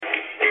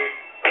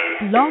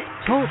Blog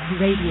Talk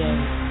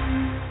Radio.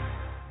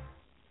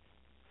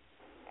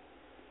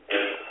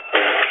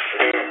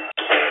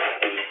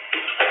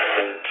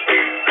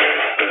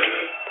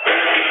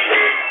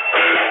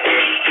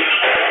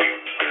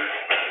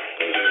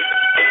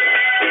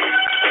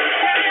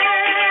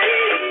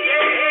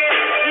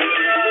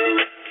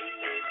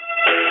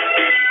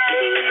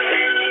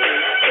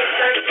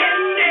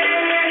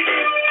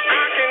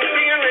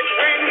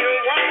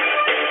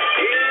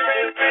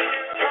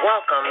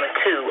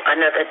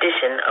 Another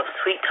edition of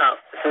Sweet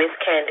Talk with Miss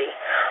Candy.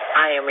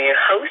 I am your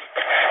host,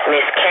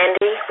 Miss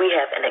Candy. We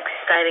have an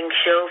exciting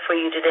show for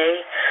you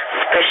today.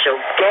 Special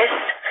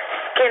guests,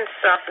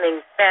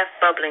 skin-softening,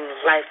 bath-bubbling,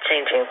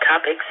 life-changing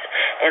topics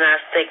in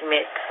our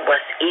segment,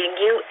 What's Eating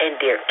You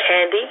and Dear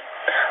Candy.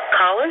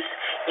 Callers,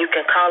 you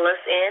can call us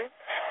in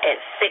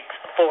at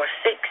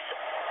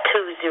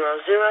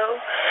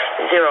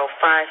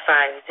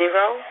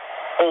 646-200-0550,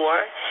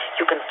 or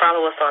you can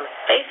follow us on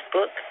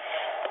Facebook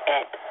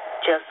at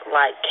Just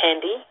Like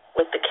Candy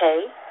with the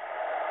K,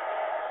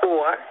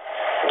 or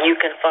you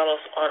can follow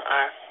us on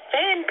our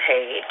fan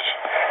page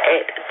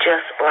at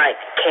Just Like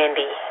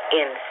Candy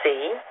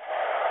NC,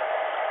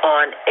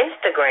 on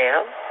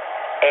Instagram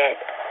at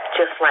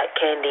Just Like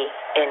Candy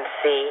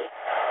NC,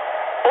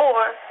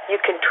 or you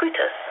can tweet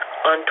us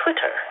on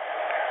Twitter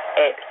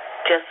at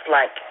Just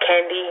Like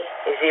Candy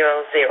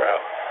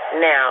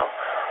 00. Now,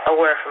 a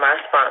word from our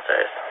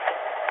sponsors.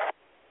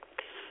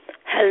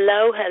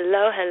 Hello,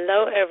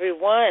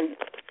 everyone.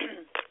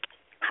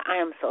 I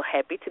am so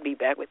happy to be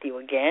back with you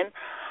again.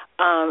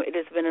 It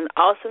has been an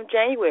awesome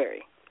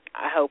January.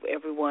 I hope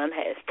everyone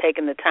has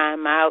taken the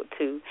time out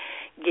to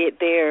get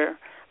their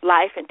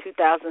life in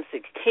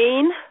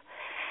 2016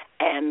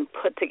 and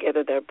put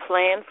together their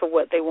plan for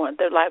what they want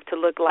their life to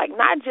look like,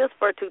 not just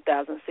for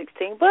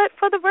 2016, but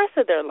for the rest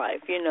of their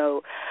life. You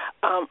know,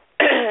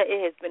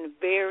 it has been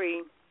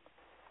very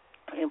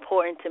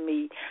important to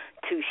me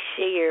to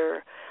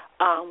share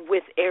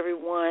with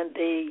everyone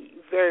the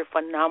very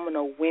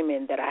phenomenal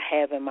women that I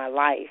have in my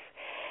life.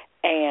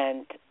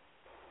 And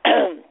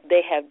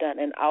they have done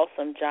an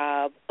awesome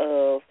job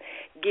of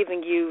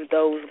giving you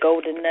those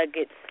golden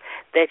nuggets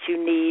that you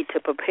need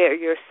to prepare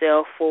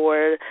yourself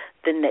for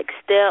the next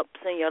steps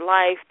in your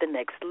life, the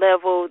next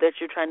level that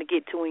you're trying to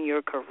get to in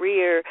your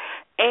career,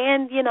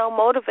 and, you know,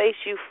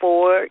 motivates you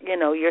for, you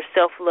know, your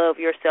self-love,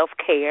 your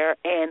self-care,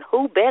 and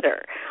who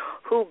better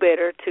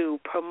to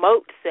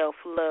promote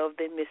self-love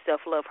than Miss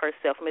Self-Love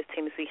herself, Miss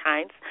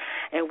Hines.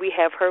 And we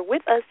have her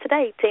with us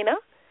today. Tina?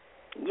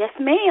 Yes,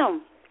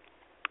 ma'am.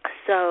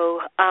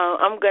 So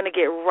I'm going to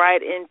get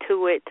right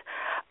into it.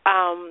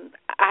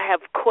 I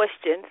have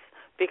questions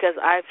because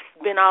I've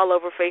been all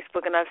over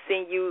Facebook and I've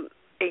seen you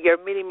in your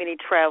many, many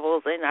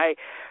travels, and I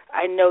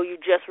know you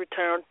just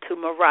returned to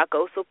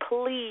Morocco. So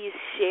please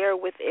share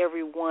with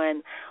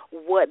everyone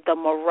what the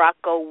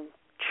Morocco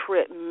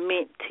trip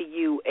meant to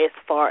you as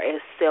far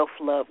as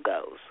self-love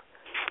goes.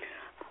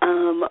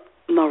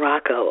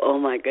 Morocco, oh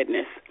my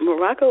goodness.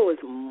 Morocco was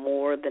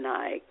more than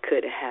I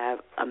could have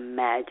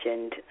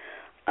imagined.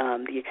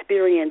 The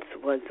experience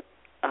was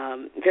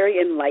very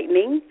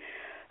enlightening.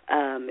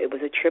 It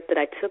was a trip that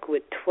I took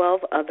with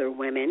 12 other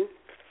women.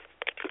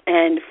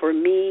 And for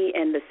me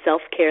and the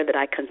self-care that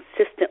I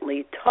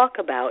consistently talk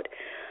about,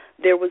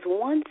 there was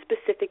one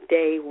specific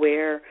day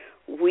where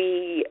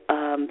we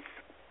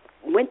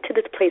went to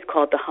this place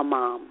called the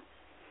hammam.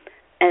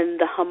 And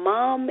the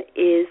hammam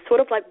is sort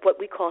of like what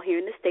we call here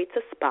in the States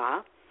a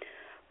spa,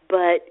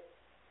 but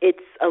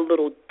it's a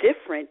little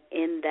different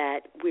in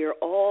that we're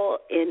all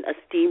in a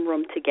steam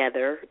room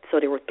together. So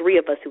there were 3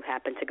 of us who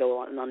happened to go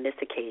on this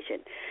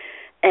occasion.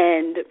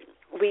 And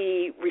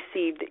we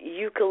received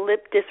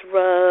eucalyptus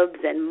rubs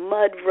and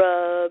mud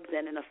rubs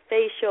and a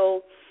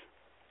facial,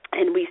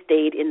 and we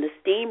stayed in the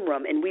steam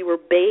room, and we were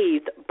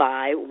bathed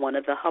by one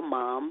of the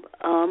hammam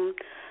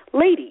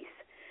ladies.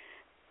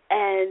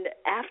 And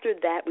after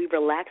that, we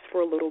relaxed for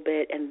a little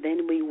bit, and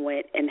then we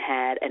went and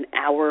had an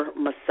hour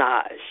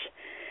massage.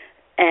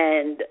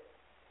 And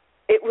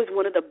it was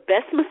one of the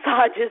best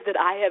massages that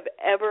I have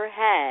ever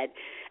had.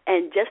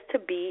 And just to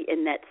be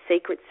in that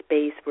sacred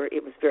space where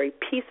it was very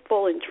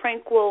peaceful and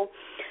tranquil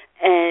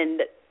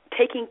and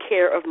taking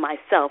care of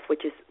myself,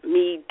 which is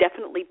me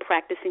definitely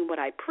practicing what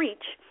I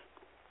preach,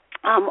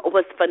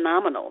 was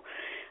phenomenal.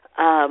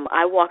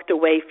 I walked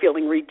away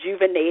feeling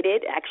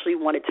rejuvenated, actually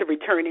wanted to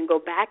return and go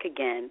back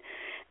again.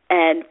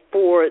 And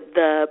for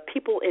the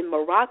people in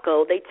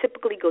Morocco, they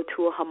typically go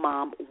to a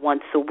hammam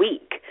once a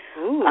week.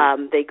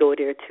 They go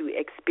there to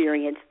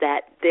experience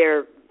that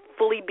they're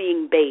fully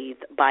being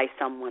bathed by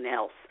someone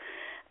else.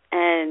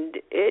 And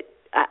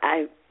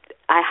I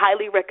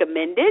highly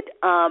recommend it.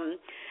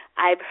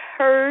 I've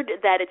heard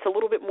that it's a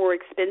little bit more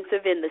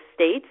expensive in the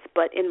States,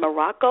 but in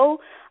Morocco,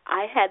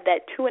 I had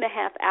that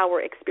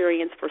 2.5-hour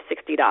experience for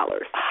 $60.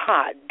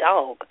 Hot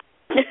dog.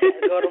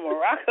 Go to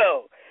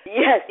Morocco.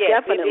 Yes,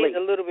 definitely. It is a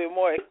little bit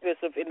more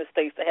expensive in the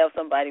States to have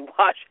somebody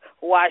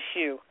wash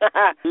you.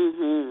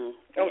 I'm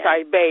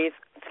sorry, bathe.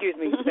 Excuse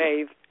me,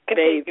 bathe.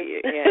 Bathe.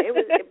 Yeah,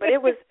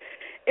 it was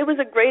It was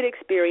a great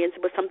experience.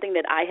 It was something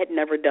that I had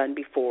never done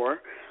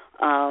before,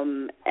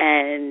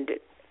 and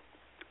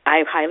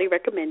I highly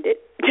recommend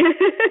it.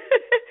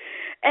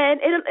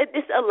 And it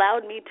just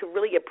allowed me to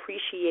really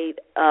appreciate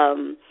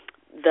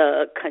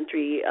the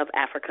country of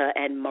Africa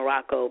and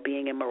Morocco,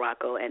 being in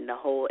Morocco, and the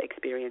whole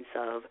experience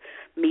of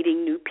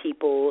meeting new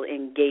people,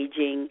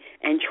 engaging,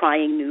 and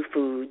trying new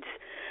foods.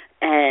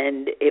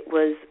 And it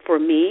was, for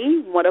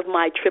me, one of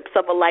my trips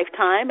of a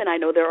lifetime, and I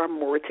know there are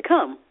more to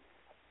come.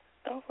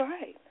 All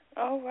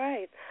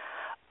right.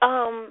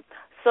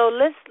 So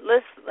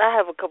let's. I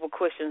have a couple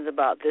questions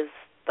about this,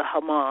 the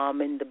hammam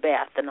and the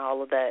bath and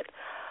all of that.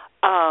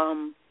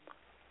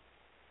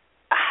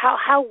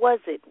 How was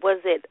it? Was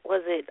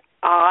it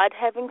odd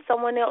having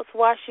someone else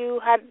wash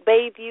you,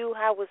 bathe you?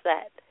 How was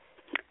that?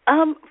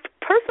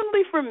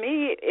 Personally, for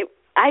me,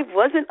 I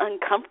wasn't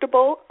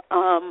uncomfortable.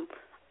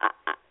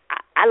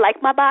 I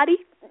like my body,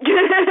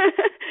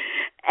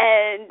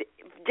 and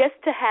just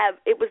to have,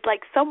 it was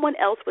like someone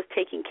else was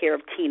taking care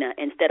of Tina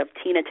instead of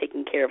Tina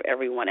taking care of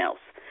everyone else,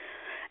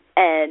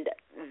 and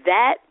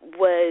that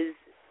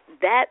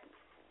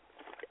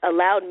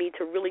allowed me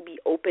to really be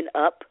open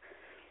up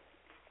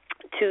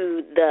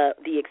to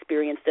the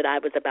experience that I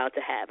was about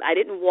to have. I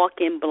didn't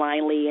walk in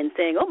blindly and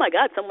saying, "Oh my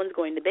God, someone's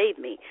going to bathe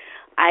me."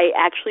 I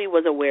actually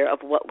was aware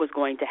of what was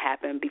going to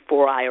happen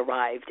before I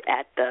arrived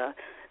at the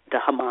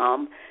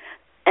hammam,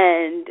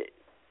 and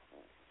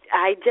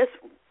I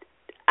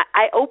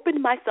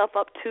opened myself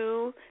up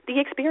to the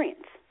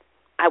experience.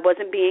 I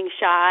wasn't being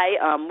shy.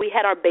 We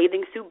had our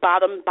bathing suit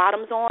bottoms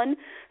on,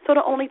 so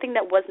the only thing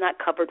that was not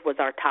covered was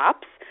our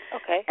tops.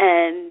 Okay.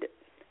 And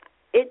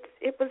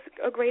it was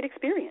a great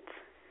experience.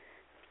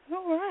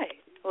 All right.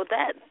 Well,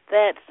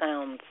 that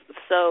sounds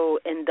so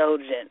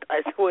indulgent.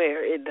 I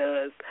swear it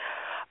does.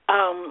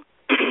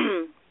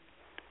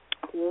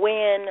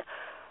 When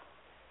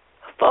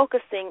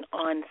focusing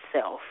on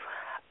self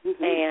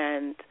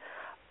and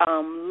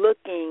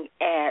looking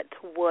at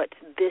what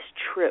this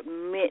trip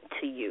meant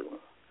to you,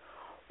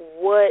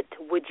 what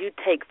would you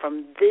take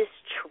from this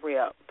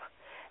trip,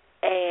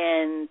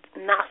 and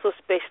not so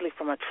especially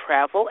from a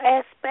travel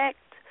aspect,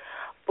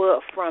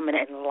 but from an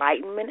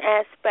enlightenment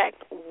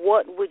aspect,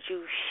 what would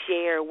you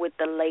share with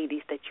the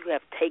ladies that you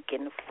have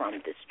taken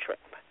from this trip?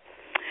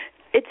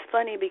 It's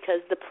funny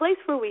because the place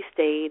where we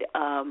stayed,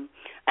 I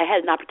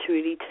had an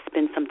opportunity to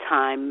spend some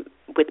time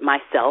with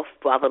myself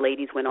while the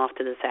ladies went off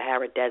to the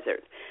Sahara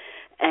Desert.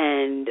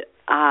 And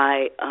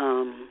I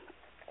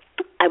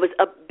was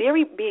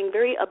being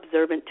very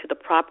observant to the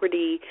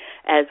property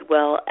as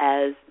well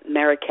as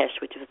Marrakesh,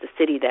 which was the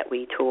city that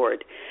we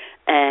toured.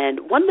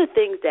 And one of the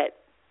things that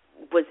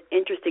was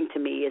interesting to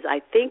me is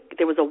I think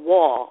there was a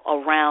wall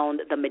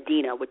around the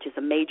Medina, which is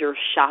a major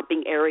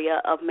shopping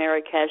area of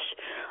Marrakesh.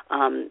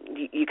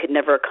 You could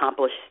never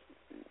accomplish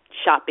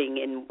shopping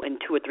in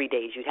 2 or 3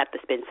 days. You'd have to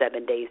spend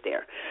 7 days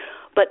there.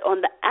 But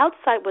on the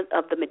outside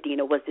of the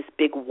Medina was this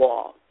big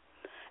wall.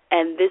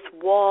 And this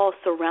wall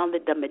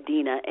surrounded the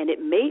Medina, and it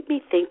made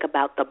me think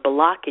about the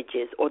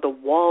blockages or the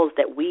walls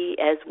that we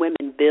as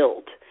women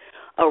build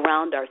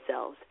around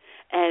ourselves.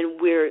 And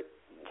we're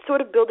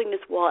sort of building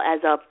this wall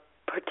as a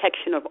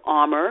protection of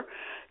armor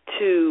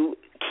to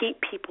keep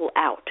people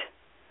out.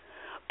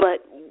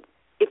 But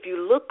if you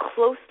look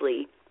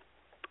closely,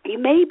 you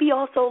may be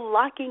also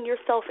locking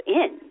yourself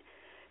in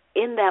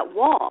that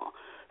wall.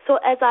 So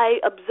as I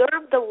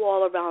observed the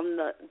wall around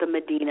the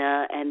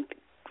Medina and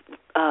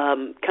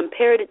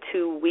compared it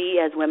to we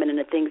as women and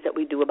the things that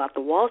we do about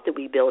the walls that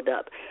we build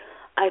up,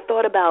 I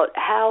thought about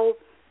how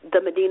the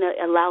Medina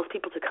allows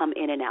people to come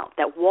in and out.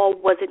 That wall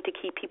wasn't to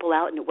keep people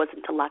out and it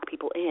wasn't to lock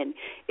people in.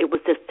 It was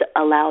just to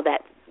allow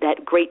that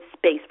great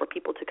space for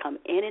people to come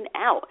in and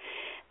out.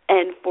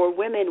 And for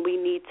women, we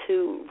need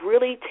to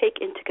really take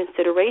into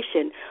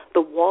consideration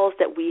the walls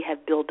that we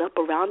have built up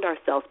around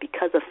ourselves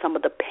because of some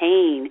of the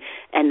pain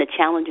and the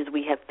challenges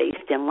we have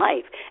faced in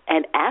life,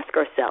 and ask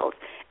ourselves,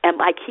 am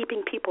I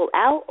keeping people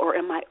out or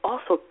am I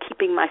also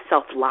keeping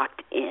myself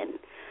locked in?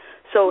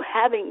 So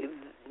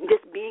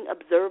being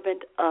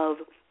observant of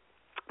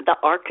the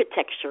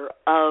architecture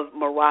of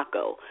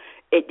Morocco,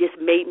 it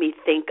just made me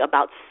think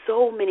about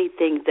so many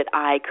things that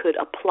I could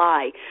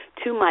apply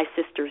to my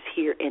sisters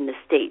here in the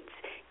States.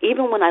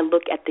 Even when I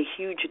look at the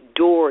huge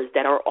doors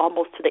that are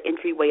almost to the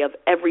entryway of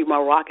every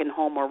Moroccan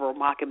home or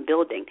Moroccan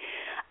building,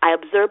 I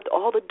observed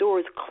all the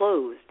doors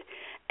closed,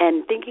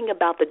 and thinking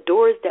about the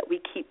doors that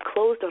we keep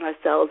closed on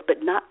ourselves, but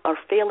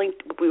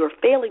we were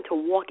failing to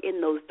walk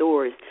in those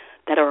doors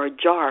that are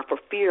ajar for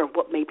fear of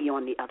what may be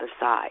on the other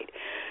side.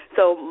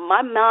 So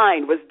my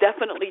mind was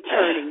definitely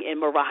churning in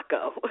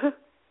Morocco.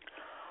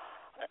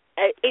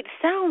 It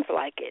sounds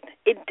like it.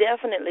 It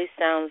definitely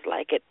sounds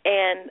like it.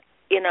 And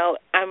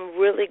I'm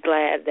really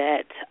glad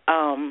that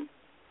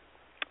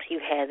you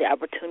had the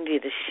opportunity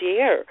to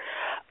share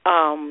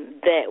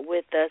that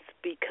with us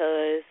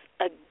because,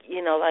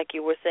 like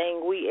you were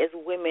saying, we as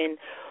women,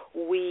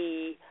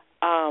 we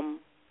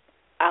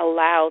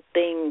allow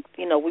things,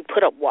 we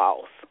put up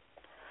walls.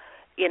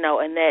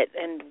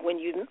 and when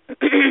you,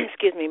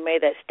 excuse me,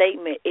 made that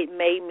statement, it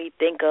made me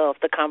think of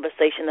the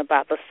conversation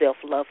about the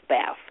self-love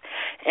bath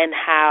and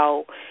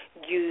how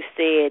you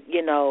said,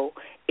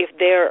 if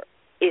there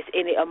is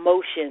any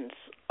emotions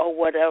or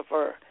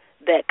whatever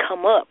that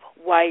come up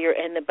while you're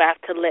in the bath,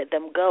 to let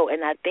them go.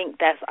 And I think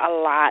that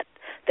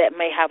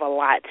may have a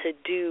lot to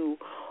do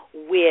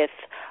with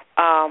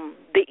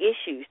the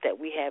issues that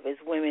we have as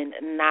women,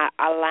 not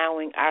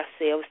allowing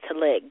ourselves to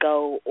let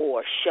go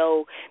or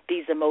show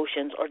these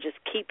emotions, or just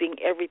keeping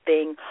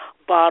everything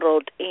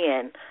bottled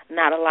in,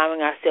 not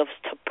allowing ourselves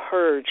to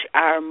purge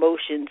our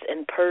emotions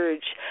and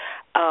purge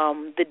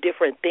the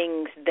different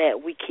things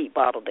that we keep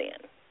bottled in.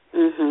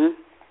 Mhm.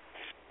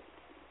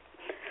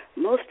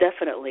 Most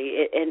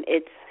definitely.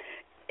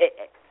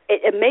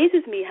 It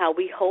amazes me how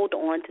we hold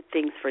on to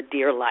things for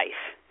dear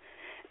life,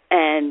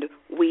 and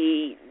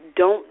we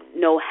don't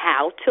know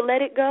how to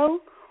let it go,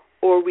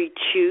 or we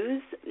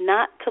choose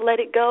not to let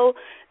it go,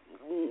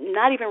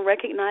 not even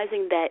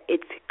recognizing that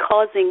it's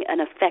causing an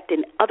effect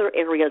in other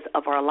areas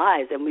of our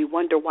lives, and we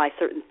wonder why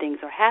certain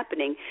things are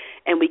happening,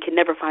 and we can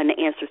never find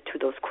the answers to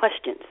those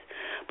questions.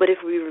 But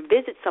if we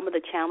revisit some of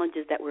the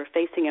challenges that we're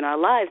facing in our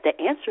lives, the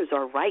answers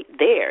are right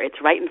there.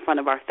 It's right in front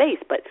of our face.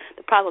 But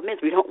the problem is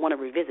we don't want to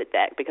revisit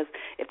that, because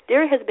if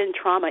there has been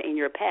trauma in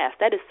your past,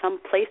 that is some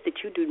place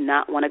that you do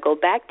not want to go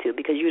back to,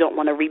 because you don't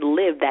want to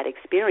relive that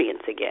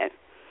experience again.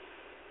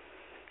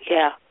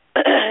 Yeah,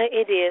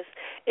 it is.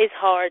 It's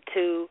hard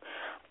to,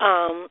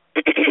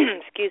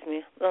 excuse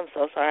me, I'm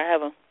so sorry, I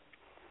have a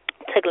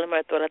tickle in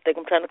my throat. I think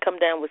I'm trying to come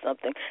down with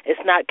something. It's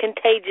not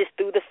contagious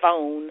through the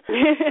phone,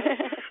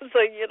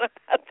 so you don't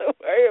have to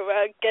worry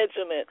about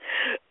catching it.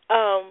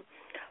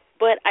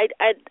 But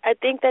I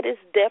think that is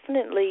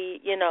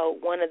definitely,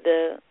 one of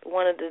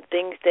the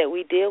things that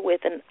we deal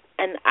with, and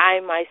I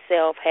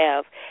myself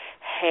have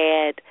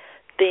had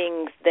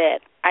things that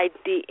I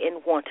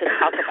didn't want to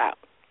talk about.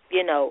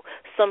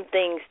 Some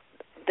things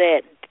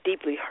that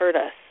deeply hurt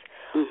us.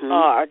 Mm-hmm.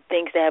 Or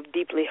things that have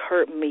deeply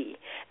hurt me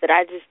that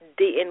I just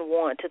didn't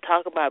want to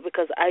talk about,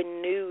 because I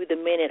knew the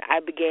minute I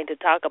began to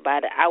talk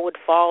about it, I would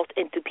fall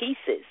into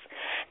pieces.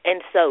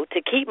 And so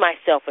to keep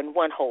myself in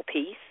one whole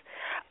piece,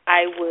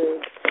 I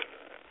would,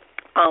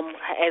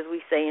 as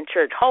we say in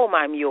church, hold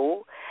my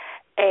mule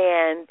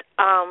and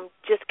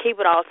just keep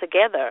it all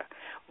together.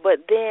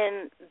 But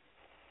then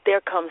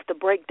there comes the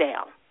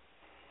breakdown.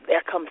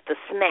 There comes the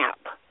snap,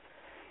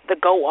 the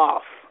go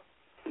off.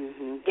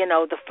 Mm-hmm.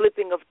 The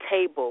flipping of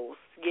tables,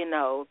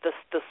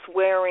 the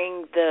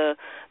swearing, the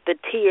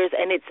tears,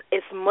 and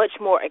it's much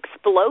more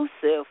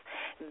explosive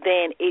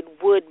than it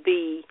would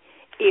be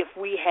if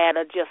we had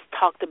just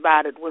talked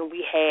about it when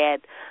we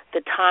had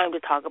the time to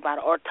talk about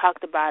it, or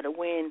talked about it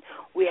when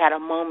we had a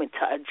moment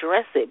to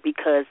address it.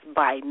 Because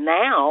by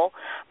now,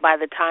 by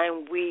the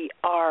time we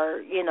are,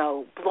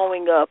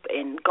 blowing up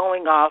and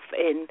going off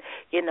and,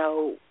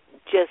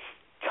 just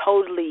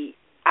totally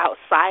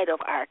outside of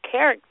our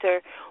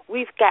character,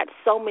 we've got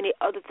so many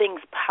other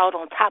things piled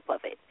on top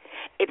of it.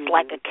 It's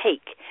like a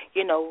cake.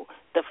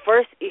 The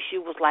first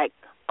issue was like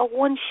a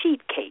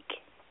one-sheet cake,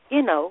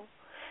 and,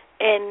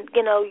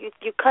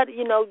 you cut,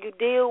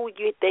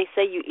 they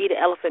say you eat an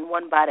elephant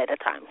one bite at a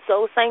time.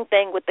 So same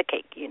thing with the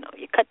cake, you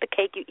cut the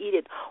cake, you eat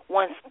it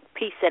one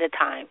piece at a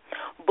time,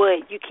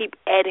 but you keep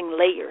adding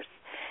layers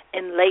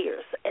and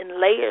layers and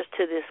layers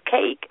to this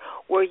cake,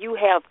 where you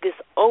have this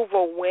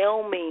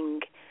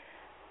overwhelming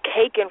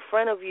cake in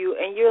front of you,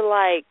 and you're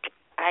like,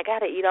 I got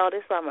to eat all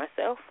this by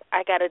myself.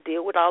 I got to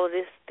deal with all of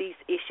these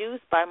issues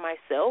by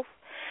myself.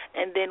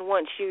 And then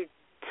once you're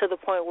to the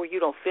point where you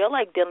don't feel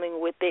like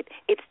dealing with it,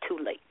 it's too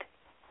late.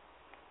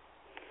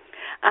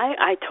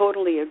 I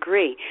totally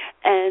agree.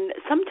 And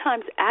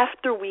sometimes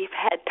after we've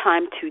had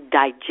time to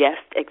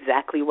digest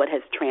exactly what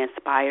has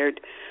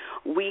transpired,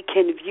 we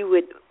can view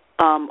it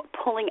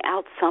pulling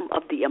out some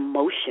of the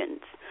emotions.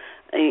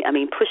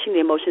 Pushing the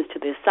emotions to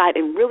the side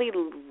and really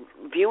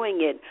viewing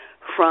it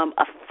from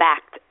a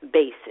fact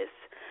basis.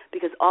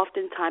 Because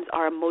oftentimes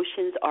our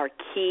emotions are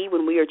key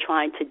when we are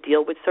trying to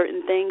deal with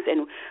certain things.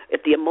 And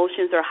if the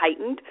emotions are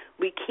heightened,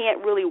 we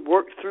can't really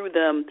work through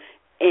them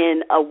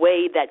in a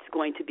way that's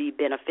going to be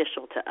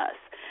beneficial to us.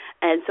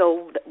 And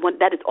so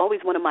that is always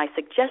one of my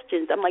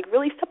suggestions. I'm like,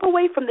 really step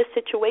away from the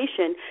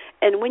situation,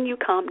 and when you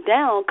calm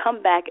down,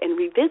 come back and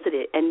revisit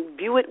it and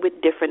view it with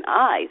different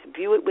eyes.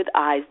 View it with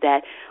eyes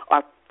that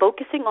are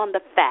focusing on the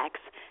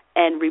facts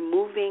and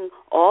removing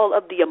all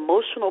of the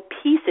emotional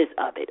pieces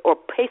of it, or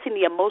placing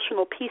the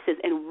emotional pieces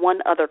in one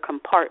other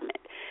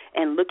compartment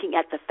and looking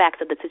at the facts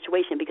of the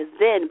situation, because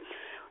then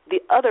the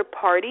other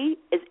party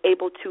is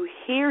able to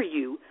hear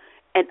you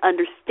and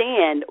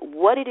understand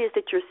what it is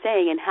that you're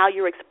saying and how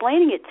you're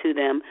explaining it to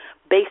them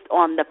based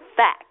on the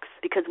facts.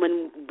 Because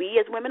when we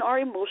as women are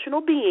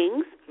emotional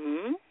beings,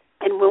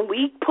 and when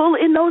we pull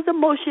in those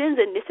emotions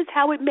and this is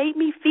how it made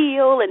me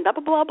feel and blah,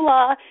 blah, blah,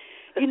 blah,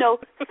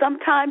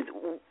 sometimes,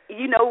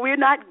 we're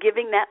not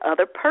giving that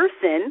other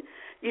person,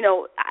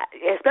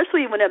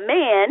 especially when a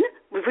man,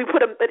 if we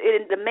put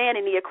the man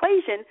in the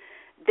equation,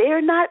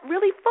 they're not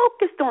really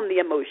focused on the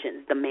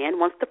emotions. The man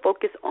wants to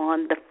focus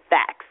on the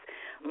facts.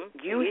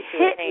 You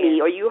hit me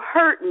or you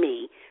hurt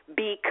me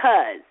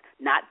because,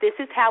 not this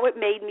is how it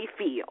made me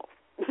feel.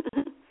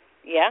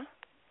 Yeah,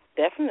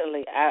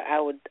 definitely. I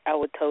would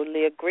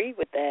totally agree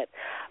with that.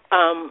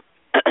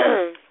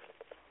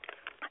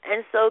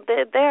 And so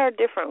there are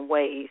different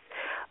ways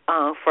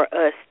for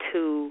us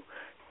to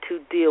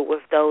deal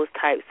with those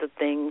types of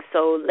things.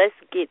 So let's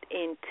get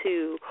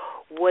into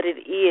what it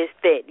is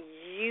that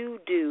you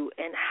do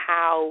and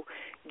how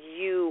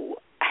you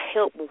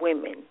help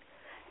women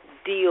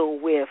deal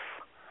with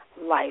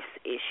life's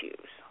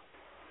issues.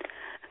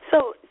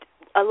 So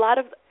a lot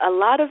of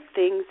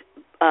things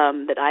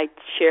that I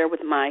share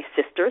with my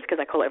sisters, because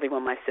I call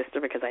everyone my sister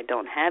because I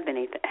don't have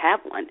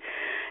one,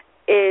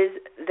 is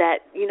that,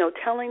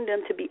 telling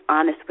them to be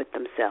honest with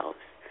themselves.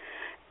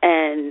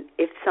 And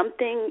if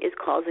something is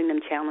causing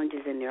them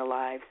challenges in their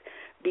lives,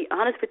 be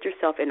honest with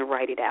yourself and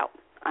write it out.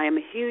 I am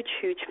a huge,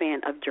 huge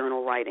fan of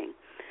journal writing,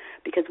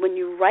 because when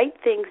you write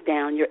things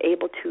down, you're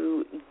able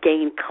to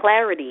gain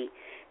clarity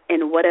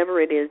in whatever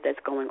it is that's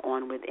going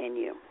on within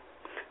you.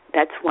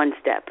 That's one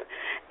step.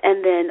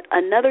 And then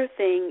another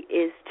thing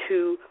is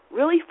to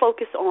really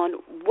focus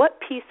on what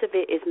piece of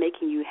it is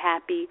making you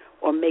happy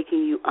or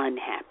making you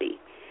unhappy.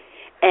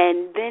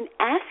 And then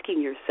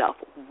asking yourself,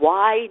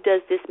 why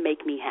does this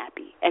make me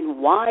happy?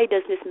 And why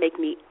does this make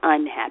me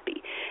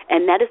unhappy?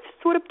 And that is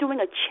sort of doing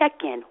a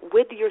check-in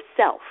with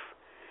yourself.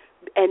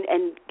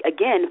 And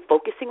again,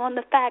 focusing on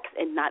the facts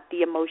and not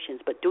the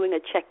emotions, but doing a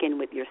check-in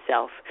with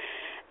yourself.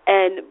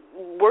 And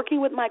working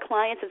with my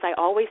clients, as I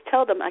always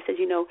tell them, I said,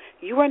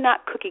 you are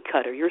not cookie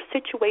cutter. Your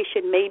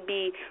situation may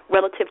be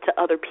relative to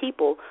other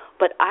people,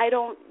 but I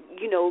don't,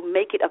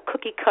 make it a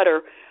cookie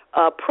cutter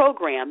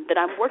program that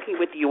I'm working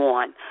with you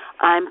on.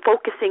 I'm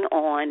focusing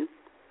on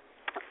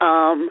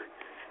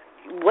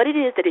what it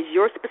is that is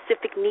your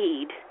specific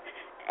need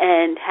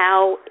and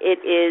how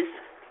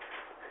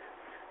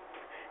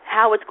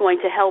it's going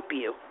to help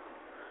you.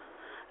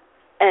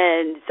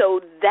 And so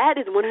that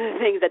is one of the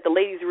things that the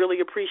ladies really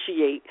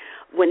appreciate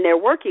when they're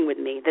working with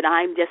me, that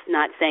I'm just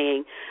not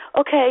saying,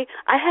 okay,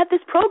 I have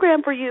this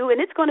program for you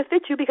and it's going to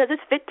fit you because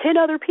it's fit 10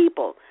 other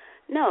people.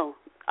 No,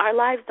 our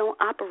lives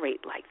don't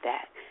operate like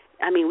that.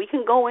 I mean, we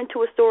can go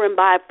into a store and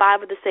buy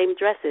 5 of the same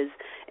dresses,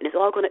 and it's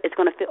going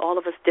to fit all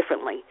of us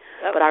differently.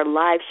 Yep. But our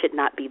lives should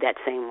not be that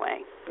same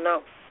way.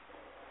 No.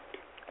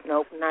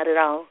 Nope, not at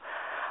all.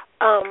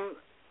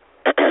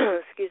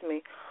 Excuse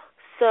me.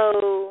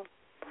 So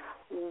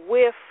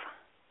with,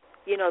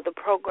 the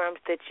programs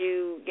that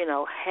you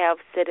have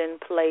set in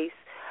place,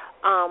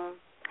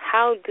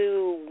 how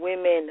do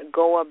women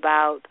go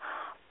about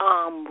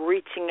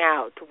reaching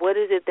out? What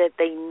is it that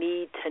they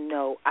need to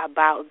know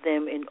about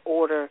them in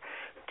order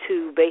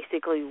to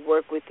basically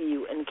work with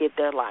you and get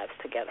their lives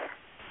together?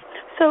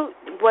 So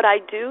what I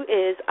do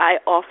is I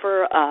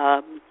offer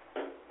a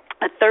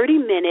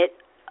 30-minute,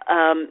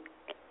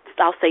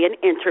 I'll say an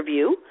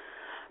interview,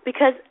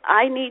 because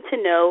I need to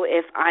know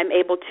if I'm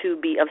able to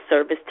be of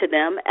service to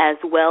them, as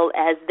well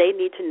as they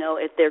need to know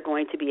if they're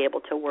going to be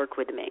able to work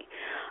with me.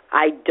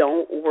 I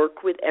don't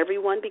work with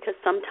everyone because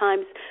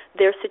sometimes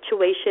their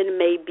situation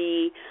may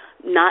be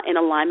not in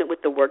alignment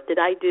with the work that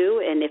I do,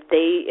 and if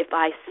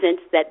I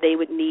sense that they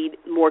would need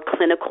more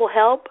clinical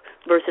help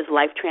versus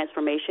life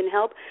transformation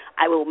help,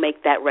 I will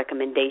make that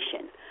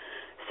recommendation.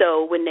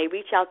 So when they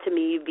reach out to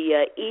me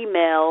via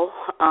email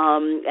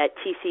at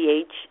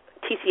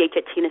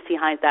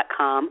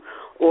tch@tinachines.com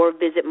or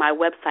visit my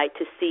website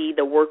to see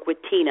the Work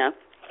with Tina,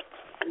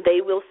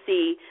 they will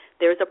see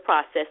there's a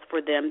process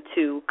for them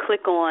to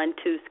click on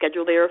to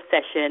schedule their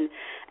session,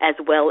 as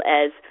well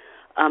as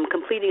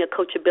completing a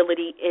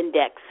coachability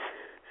index,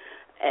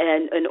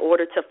 and in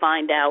order to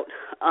find out,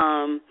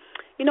 are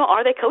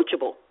they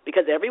coachable?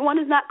 Because everyone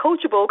is not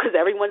coachable because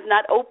everyone's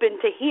not open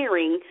to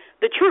hearing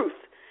the truth.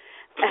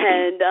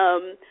 And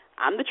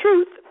I'm the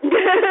truth.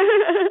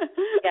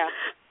 Yeah.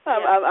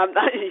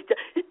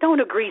 Don't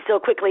agree so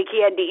quickly,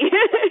 Candy.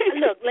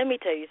 Look, let me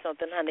tell you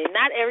something, honey.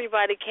 Not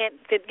everybody you can't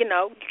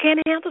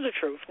handle the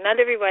truth. Not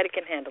everybody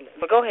can handle it.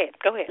 But go ahead.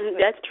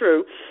 That's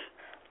true.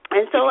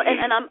 And so,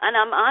 and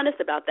I'm honest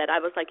about that. I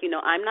was like,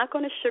 I'm not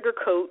going to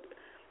sugarcoat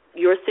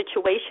your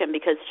situation,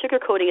 because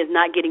sugarcoating is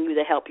not getting you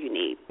the help you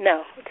need.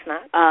 No, it's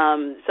not.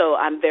 So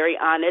I'm very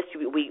honest.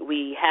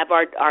 We have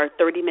our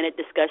 30-minute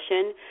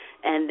discussion,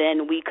 and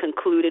then we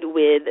concluded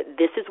with,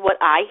 this is what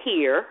I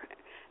hear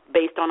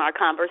based on our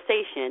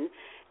conversation,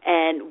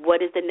 and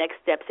what is the next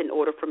steps in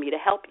order for me to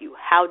help you?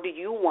 How do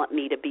you want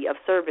me to be of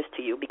service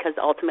to you? Because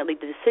ultimately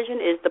the decision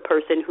is the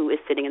person who is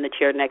sitting in the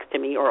chair next to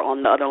me or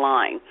on the other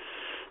line.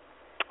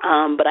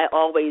 But I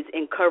always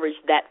encourage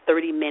that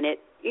 30-minute,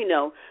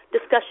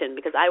 discussion,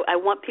 because I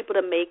want people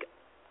to make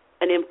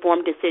an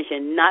informed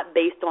decision, not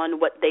based on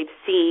what they've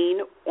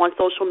seen on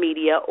social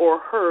media or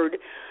heard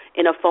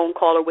in a phone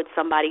call or with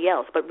somebody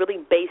else, but really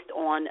based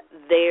on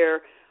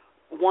their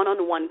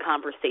one-on-one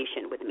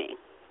conversation with me.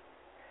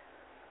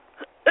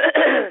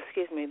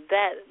 Excuse me.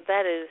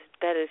 That is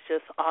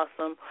just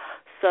awesome.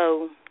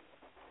 So,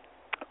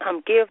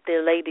 give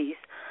the ladies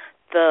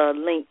the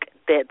link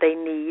that they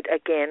need,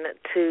 again,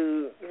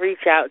 to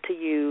reach out to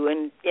you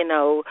and,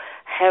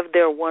 have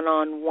their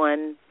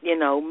one-on-one,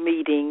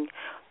 meeting,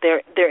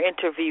 their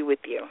interview with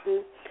you?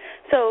 Mm-hmm.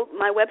 So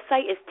my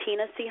website is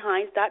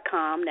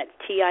tinachines.com. That's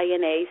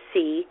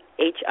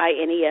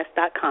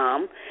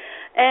TINACHINES.com.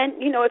 And,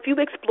 if you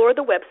explore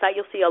the website,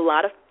 you'll see a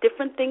lot of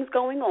different things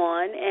going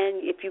on.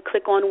 And if you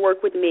click on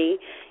Work With Me,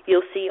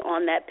 you'll see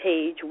on that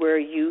page where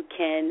you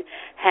can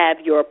have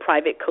your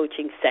private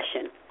coaching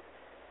session.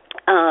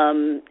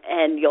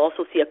 And you'll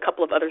also see a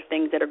couple of other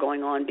things that are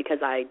going on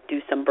because I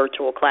do some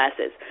virtual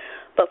classes.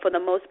 But for the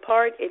most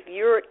part, if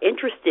you're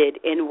interested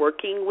in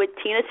working with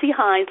Tina C.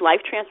 Hines,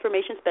 Life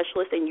Transformation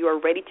Specialist, and you are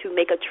ready to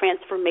make a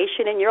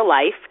transformation in your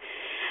life,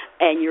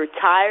 and you're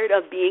tired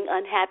of being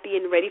unhappy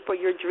and ready for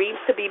your dreams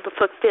to be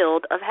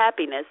fulfilled of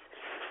happiness,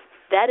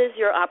 that is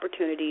your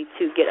opportunity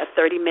to get a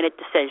 30-minute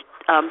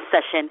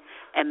session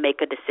and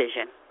make a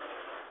decision.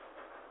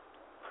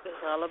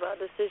 It's all about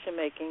decision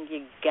making.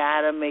 You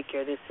gotta make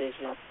your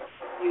decision.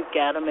 You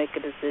gotta make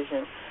a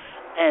decision,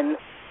 and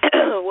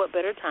what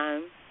better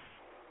time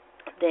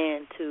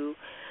than to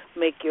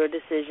make your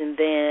decision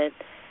than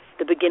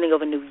the beginning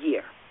of a new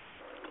year?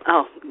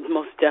 Oh,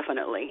 most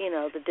definitely.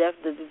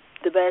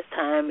 The best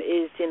time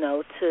is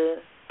to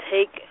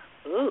take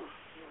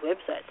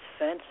website's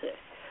fancy.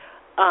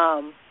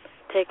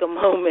 Take a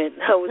moment.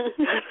 I was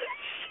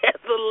share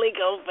the link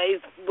on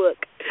Facebook,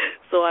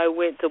 so I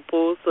went to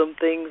pull some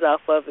things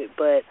off of it.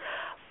 But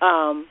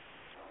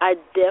I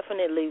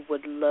definitely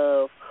would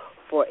love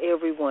for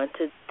everyone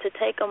to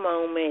take a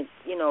moment,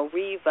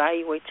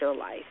 reevaluate your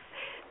life.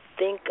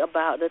 Think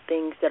about the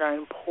things that are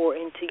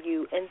important to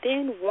you, and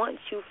then once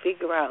you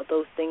figure out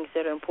those things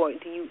that are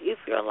important to you, if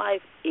your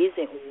life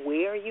isn't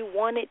where you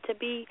want it to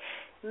be,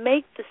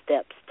 make the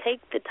steps. Take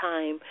the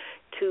time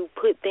to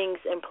put things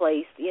in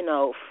place.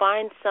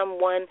 Find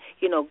someone.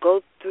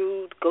 Go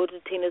to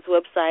Tina's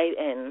website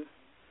and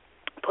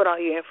put all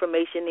your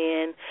information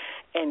in,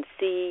 and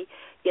see,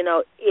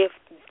 if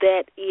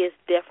that is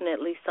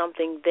definitely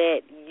something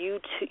that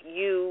you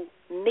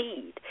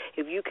need.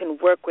 If you can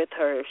work with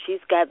her, if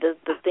she's got the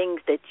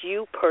things that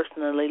you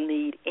personally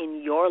need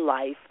in your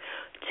life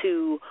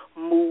to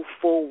move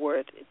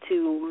forward,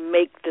 to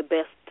make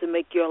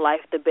your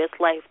life the best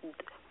life,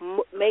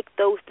 make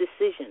those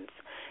decisions,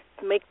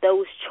 make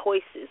those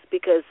choices,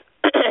 because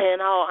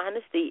in all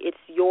honesty, it's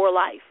your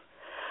life.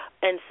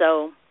 And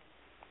so,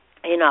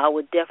 I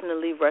would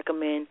definitely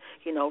recommend,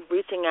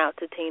 reaching out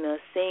to Tina,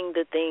 seeing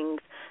the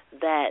things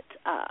that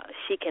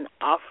she can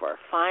offer,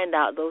 find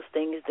out those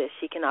things that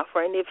she can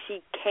offer. And if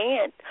she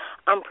can't,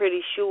 I'm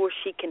pretty sure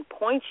she can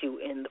point you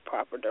in the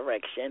proper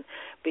direction,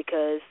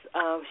 because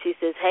she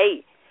says,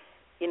 hey,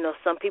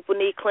 some people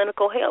need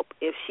clinical help.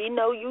 If she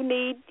know you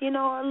need,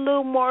 a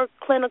little more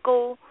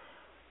clinical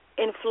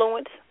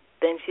influence,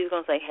 then she's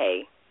going to say,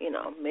 hey,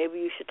 maybe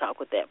you should talk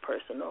with that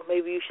person, or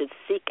maybe you should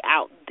seek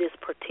out this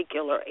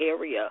particular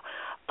area,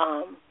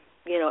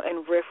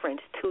 in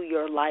reference to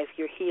your life,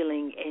 your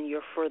healing, and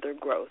your further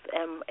growth.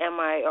 Am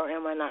I or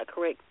am I not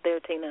correct there,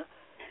 Tina?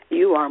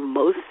 You are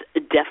most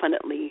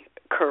definitely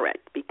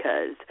correct,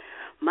 because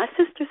my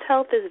sister's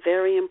health is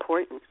very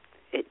important.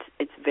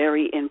 It's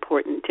very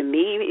important to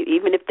me,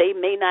 even if they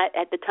may not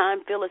at the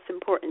time feel it's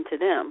important to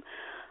them.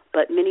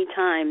 But many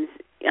times,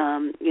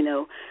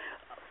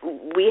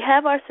 we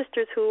have our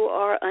sisters who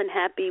are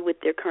unhappy with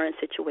their current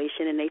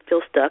situation, and they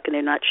feel stuck, and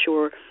they're not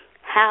sure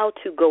how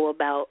to go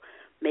about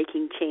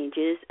making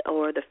changes,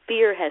 or the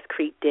fear has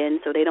creeped in,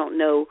 so they don't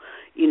know,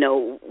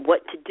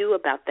 what to do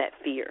about that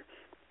fear.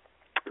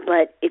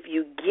 But if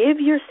you give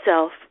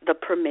yourself the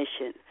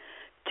permission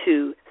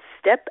to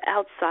step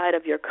outside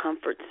of your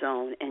comfort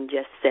zone and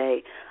just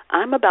say,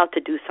 I'm about to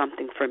do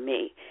something for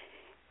me,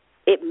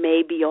 it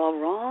may be all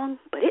wrong,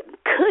 but it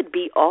could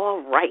be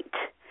all right.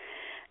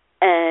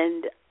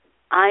 And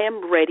I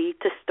am ready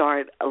to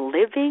start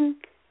living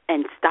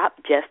and stop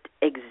just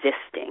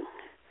existing.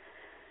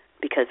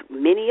 Because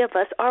many of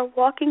us are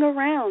walking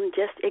around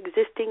just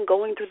existing,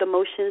 going through the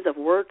motions of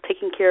work,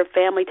 taking care of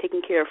family,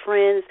 taking care of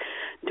friends,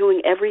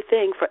 doing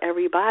everything for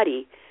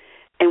everybody.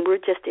 And we're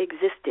just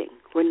existing.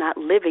 We're not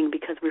living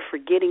because we're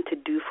forgetting to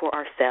do for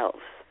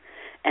ourselves.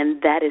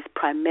 And that is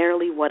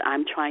primarily what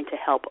I'm trying to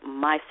help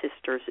my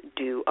sisters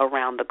do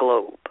around the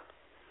globe.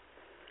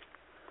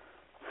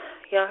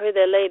 Y'all heard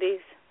that, ladies?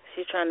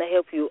 She's trying to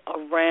help you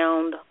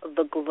around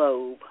the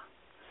globe.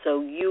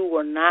 So you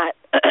were not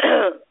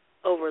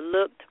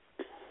overlooked.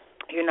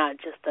 You're not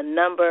just a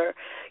number.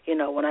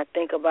 When I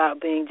think about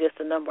being just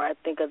a number, I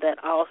think of that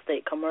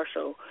Allstate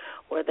commercial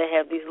where they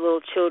have these little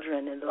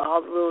children, and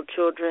all the little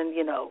children,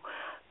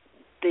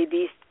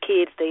 these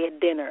kids, they at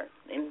dinner,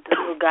 and the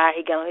little guy,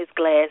 he got on his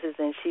glasses,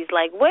 and she's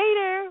like,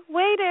 waiter,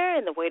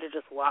 and the waiter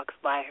just walks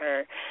by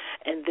her,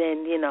 and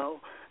then,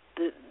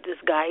 this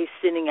guy, he's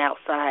sitting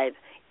outside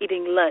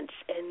eating lunch,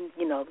 and,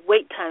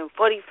 wait time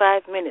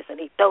 45 minutes, and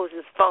he throws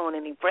his phone,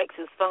 and he breaks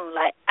his phone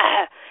like,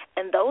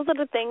 and those are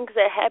the things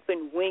that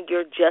happen when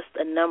you're just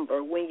a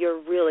number, when you're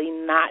really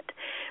not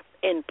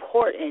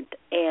important.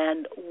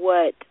 And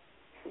what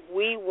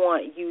we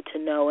want you to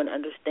know and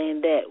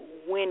understand that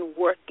when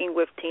working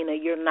with Tina,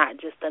 you're not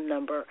just a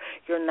number.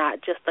 You're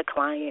not just a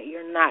client.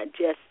 You're not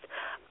just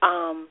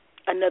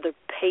another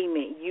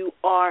payment. You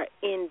are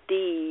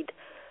indeed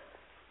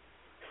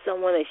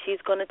someone that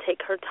she's going to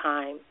take her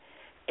time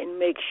and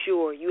make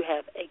sure you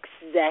have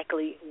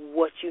exactly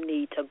what you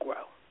need to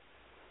grow.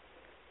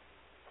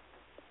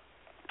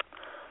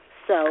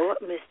 So,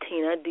 Miss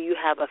Tina, do you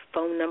have a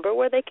phone number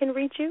where they can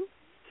reach you?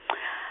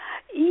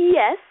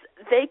 Yes,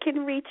 they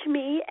can reach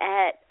me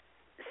at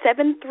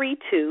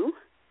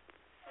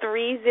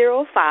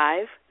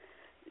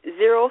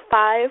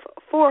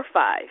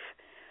 732-305-0545.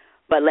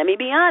 But let me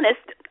be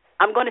honest,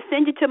 I'm going to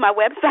send you to my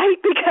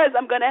website because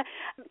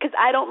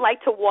I don't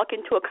like to walk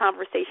into a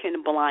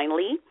conversation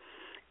blindly.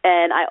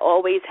 And I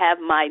always have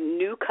my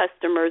new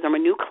customers or my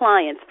new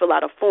clients fill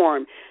out a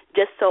form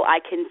just so I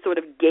can sort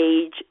of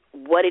gauge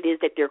what it is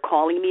that they're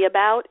calling me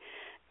about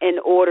in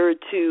order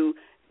to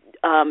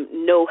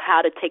know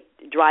how to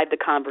drive the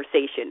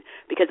conversation.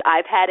 Because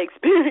I've had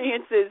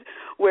experiences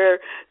where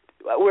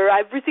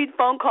I've received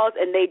phone calls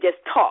and they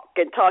just talk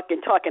and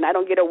I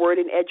don't get a word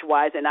in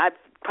edgewise, and I've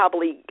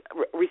probably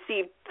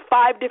received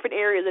 5 different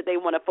areas that they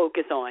want to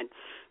focus on.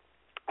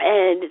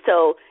 And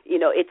so,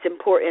 it's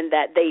important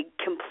that they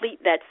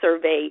complete that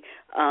survey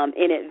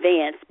in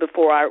advance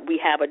before we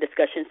have a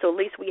discussion. So at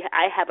least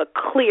I have a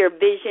clear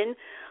vision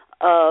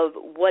of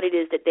what it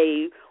is that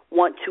they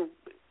want to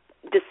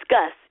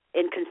discuss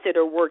and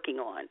consider working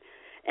on.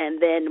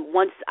 And then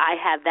once I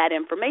have that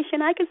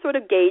information, I can sort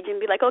of gauge and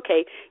be like,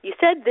 okay, you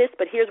said this,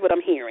 but here's what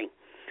I'm hearing.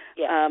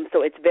 Yeah.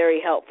 So it's very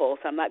helpful.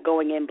 So I'm not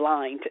going in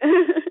blind.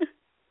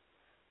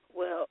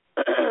 Well,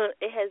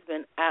 it has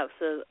been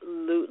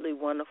absolutely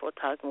wonderful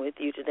talking with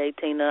you today,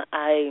 Tina.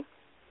 I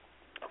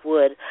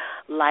would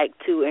like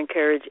to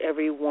encourage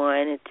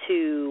everyone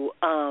to,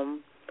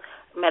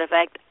 matter of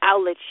fact,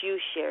 I'll let you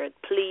share it.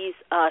 Please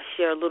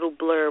share a little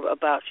blurb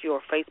about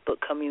your Facebook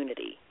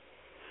community.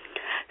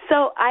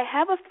 So I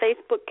have a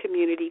Facebook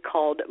community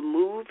called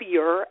Move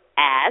Your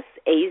Ass,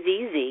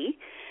 AZZ,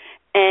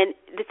 and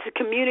it's a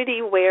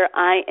community where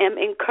I am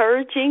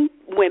encouraging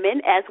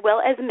women as well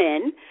as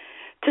men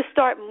to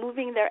start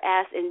moving their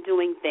ass and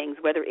doing things,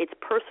 whether it's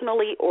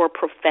personally or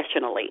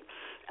professionally.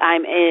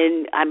 I'm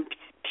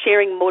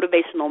sharing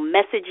motivational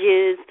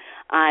messages.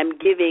 I'm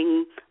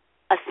giving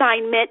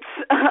assignments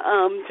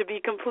to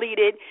be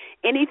completed,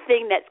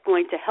 anything that's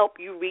going to help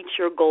you reach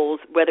your goals,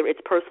 whether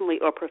it's personally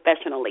or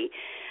professionally.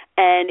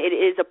 And it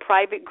is a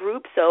private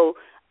group, so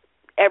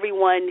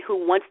everyone who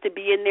wants to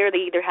be in there,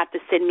 they either have to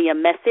send me a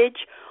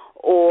message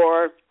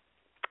or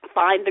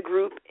find the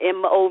group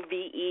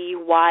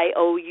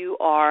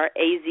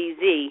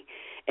MOVEYOURAZZ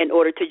in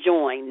order to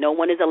join. No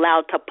one is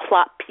allowed to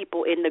plot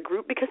people in the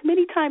group because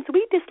many times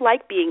we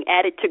dislike being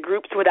added to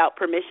groups without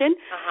permission.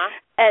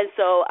 And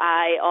so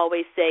I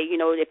always say,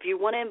 if you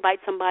want to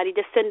invite somebody,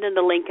 just send them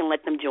the link and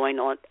let them join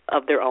on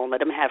of their own. Let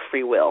them have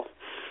free will.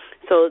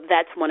 So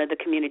that's one of the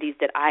communities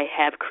that I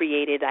have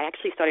created. I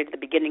actually started at the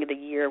beginning of the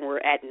year, and we're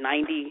at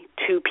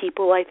 92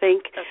 people, I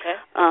think. Okay.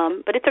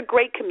 But it's a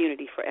great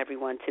community for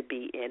everyone to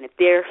be in. If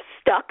they're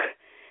stuck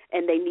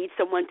and they need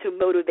someone to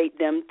motivate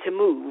them to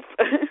move.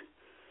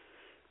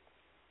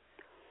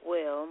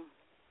 Well,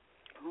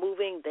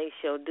 moving they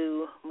shall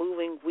do.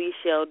 Moving we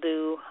shall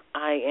do.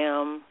 I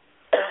am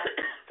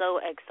so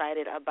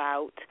excited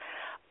about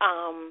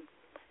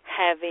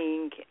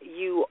having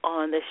you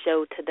on the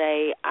show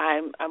today.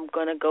 I'm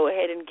going to go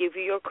ahead and give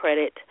you your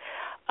credit.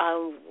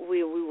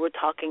 We were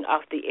talking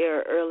off the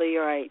air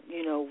earlier.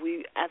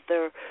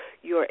 After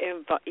your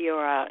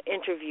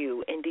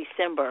interview in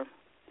December,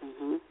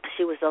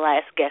 she was the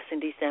last guest in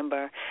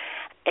December,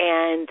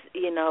 and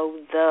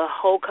the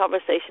whole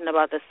conversation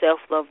about the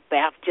self-love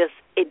bath just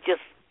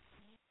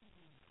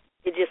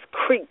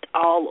creeped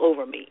all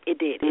over me. It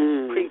did.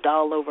 It creeped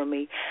all over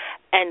me,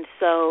 and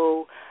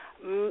so.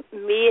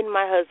 Me and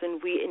my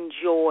husband, we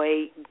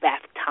enjoy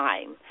bath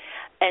time.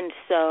 And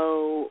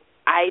so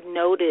I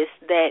noticed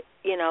that,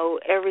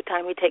 every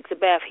time he takes a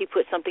bath, he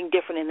puts something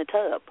different in the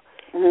tub.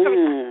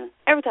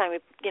 Every time, a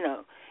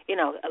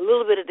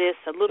little bit of this,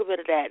 a little bit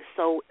of that.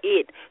 So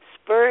it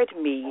spurred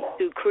me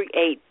to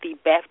create the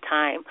bath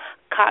time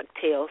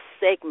cocktail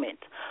segment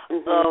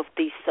of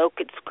the Soak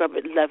It, Scrub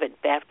It, Love It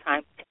bath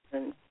time.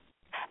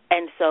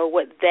 And so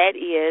what that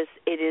is,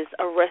 it is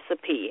a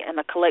recipe and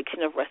a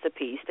collection of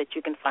recipes that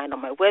you can find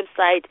on my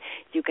website,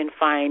 you can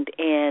find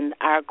in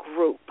our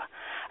group.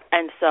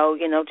 And so,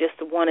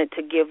 just wanted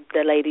to give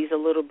the ladies a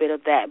little bit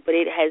of that. But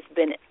it has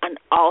been an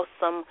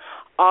awesome,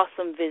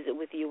 awesome visit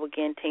with you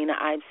again, Tina.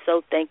 I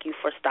so thank you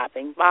for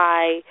stopping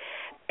by,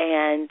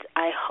 and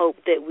I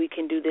hope that we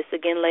can do this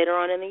again later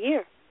on in the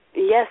year.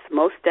 Yes,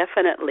 most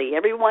definitely.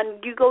 Everyone,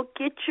 you go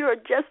get your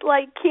Just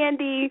Like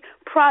Candy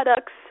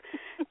products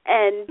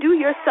and do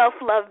your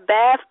self-love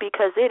bath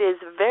because it is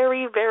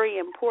very, very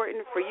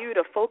important for you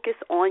to focus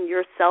on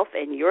yourself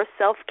and your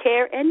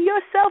self-care and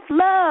your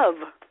self-love.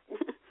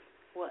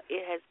 Well,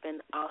 it has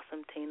been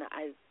awesome, Tina.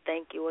 I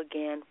thank you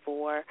again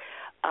for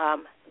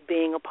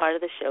being a part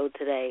of the show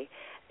today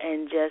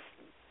and just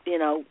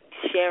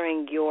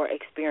sharing your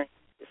experience.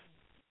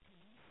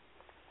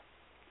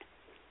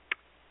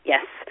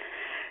 Yes.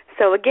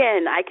 So,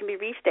 again, I can be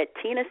reached at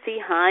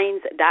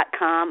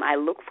tinachines.com. I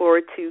look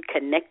forward to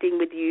connecting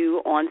with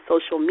you on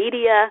social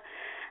media.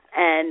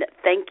 And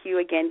thank you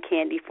again,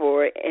 Candy,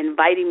 for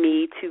inviting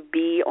me to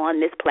be on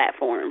this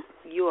platform.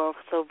 You are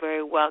so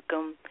very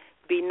welcome.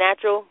 Be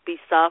natural, be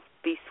soft,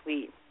 be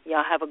sweet.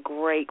 Y'all have a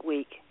great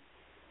week.